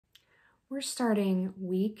We're starting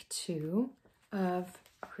week 2 of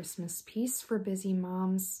Christmas Peace for Busy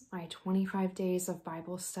Moms, my 25 days of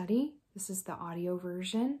Bible study. This is the audio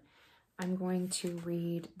version. I'm going to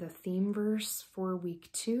read the theme verse for week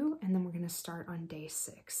 2, and then we're going to start on day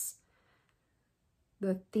 6.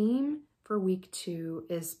 The theme for week 2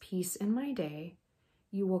 is Peace in my day.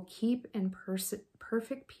 You will keep in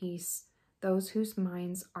perfect peace those whose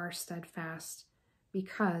minds are steadfast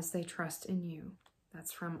because they trust in you.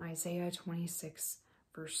 That's from Isaiah 26,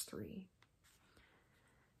 verse 3.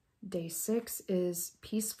 Day 6 is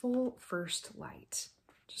Peaceful First Light.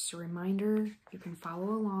 Just a reminder, you can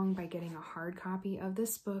follow along by getting a hard copy of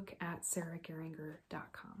this book at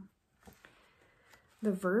Geringer.com.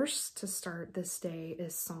 The verse to start this day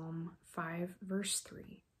is Psalm 5, verse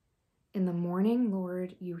 3. In the morning,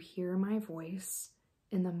 Lord, you hear my voice.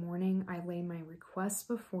 In the morning, I lay my requests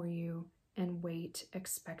before you and wait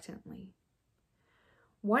expectantly.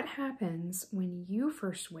 What happens when you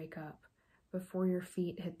first wake up before your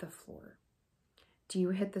feet hit the floor? Do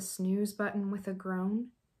you hit the snooze button with a groan?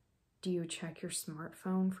 Do you check your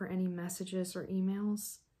smartphone for any messages or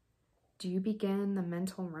emails? Do you begin the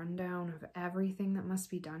mental rundown of everything that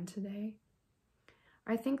must be done today?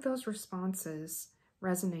 I think those responses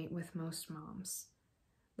resonate with most moms.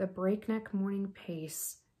 The breakneck morning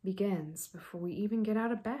pace begins before we even get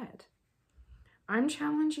out of bed. I'm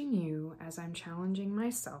challenging you, as I'm challenging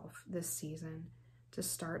myself this season, to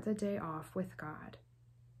start the day off with God.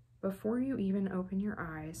 Before you even open your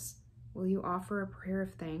eyes, will you offer a prayer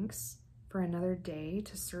of thanks for another day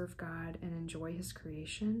to serve God and enjoy His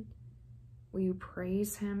creation? Will you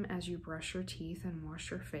praise Him as you brush your teeth and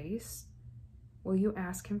wash your face? Will you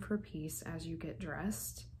ask Him for peace as you get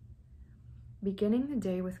dressed? Beginning the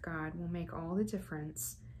day with God will make all the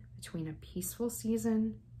difference between a peaceful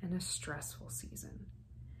season and a stressful season.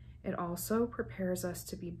 It also prepares us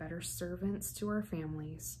to be better servants to our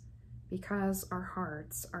families because our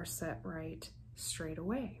hearts are set right straight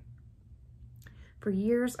away. For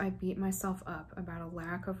years, I beat myself up about a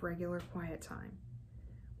lack of regular quiet time.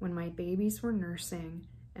 When my babies were nursing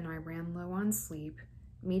and I ran low on sleep,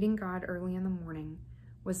 meeting God early in the morning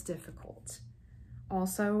was difficult.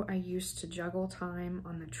 Also, I used to juggle time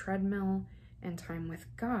on the treadmill and time with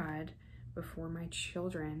God before my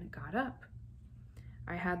children got up.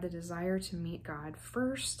 I had the desire to meet God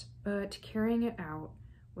first, but carrying it out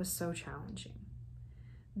was so challenging.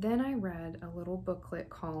 Then I read a little booklet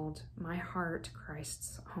called My Heart,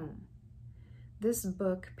 Christ's Home. This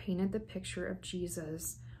book painted the picture of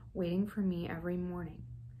Jesus waiting for me every morning.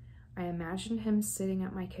 I imagined Him sitting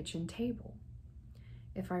at my kitchen table.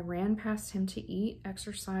 If I ran past Him to eat,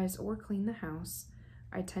 exercise, or clean the house,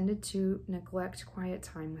 I tended to neglect quiet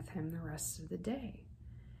time with Him the rest of the day.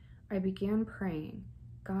 I began praying,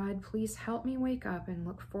 God, please help me wake up and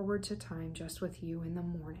look forward to time just with you in the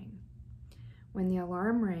morning. When the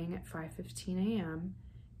alarm rang at 5:15 a.m.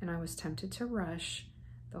 and I was tempted to rush,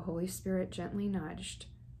 the Holy Spirit gently nudged,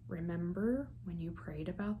 remember when you prayed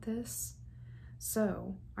about this?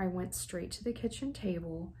 So I went straight to the kitchen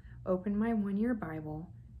table, opened my one-year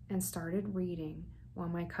Bible, and started reading while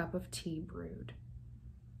my cup of tea brewed.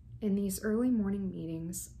 In these early morning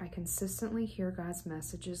meetings, I consistently hear God's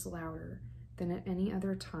messages louder than at any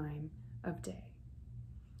other time of day.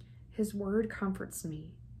 His word comforts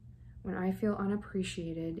me. When I feel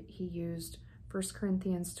unappreciated, He used 1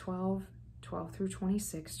 Corinthians 12 through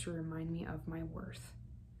 26 to remind me of my worth.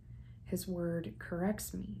 His word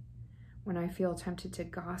corrects me. When I feel tempted to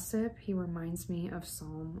gossip, He reminds me of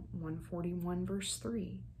Psalm 141, verse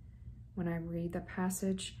 3. When I read the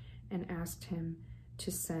passage and asked Him to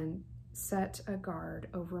set a guard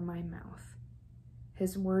over my mouth.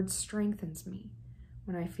 His word strengthens me.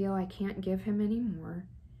 When I feel I can't give Him any more,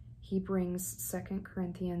 He brings 2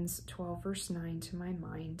 Corinthians 12 verse 9 to my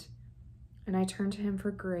mind, and I turn to Him for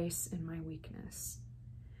grace in my weakness.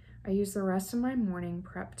 I use the rest of my morning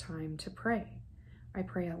prep time to pray. I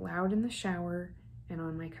pray aloud in the shower and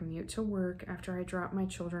on my commute to work after I drop my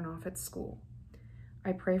children off at school.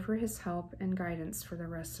 I pray for His help and guidance for the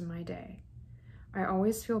rest of my day. I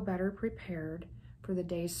always feel better prepared for the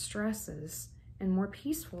day's stresses and more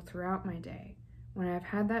peaceful throughout my day when I've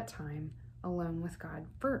had that time alone with God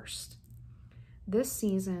first. This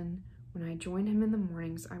season, when I join Him in the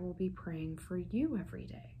mornings, I will be praying for you every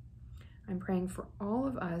day. I'm praying for all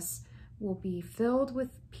of us will be filled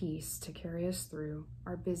with peace to carry us through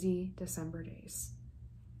our busy December days.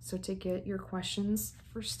 So to get your questions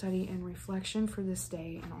for study and reflection for this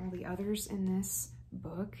day and all the others in this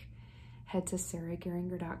book, head to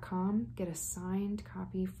sarahgeringer.com, get a signed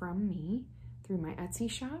copy from me through my Etsy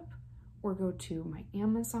shop, or go to my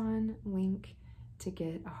Amazon link to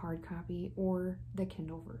get a hard copy or the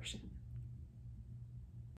Kindle version.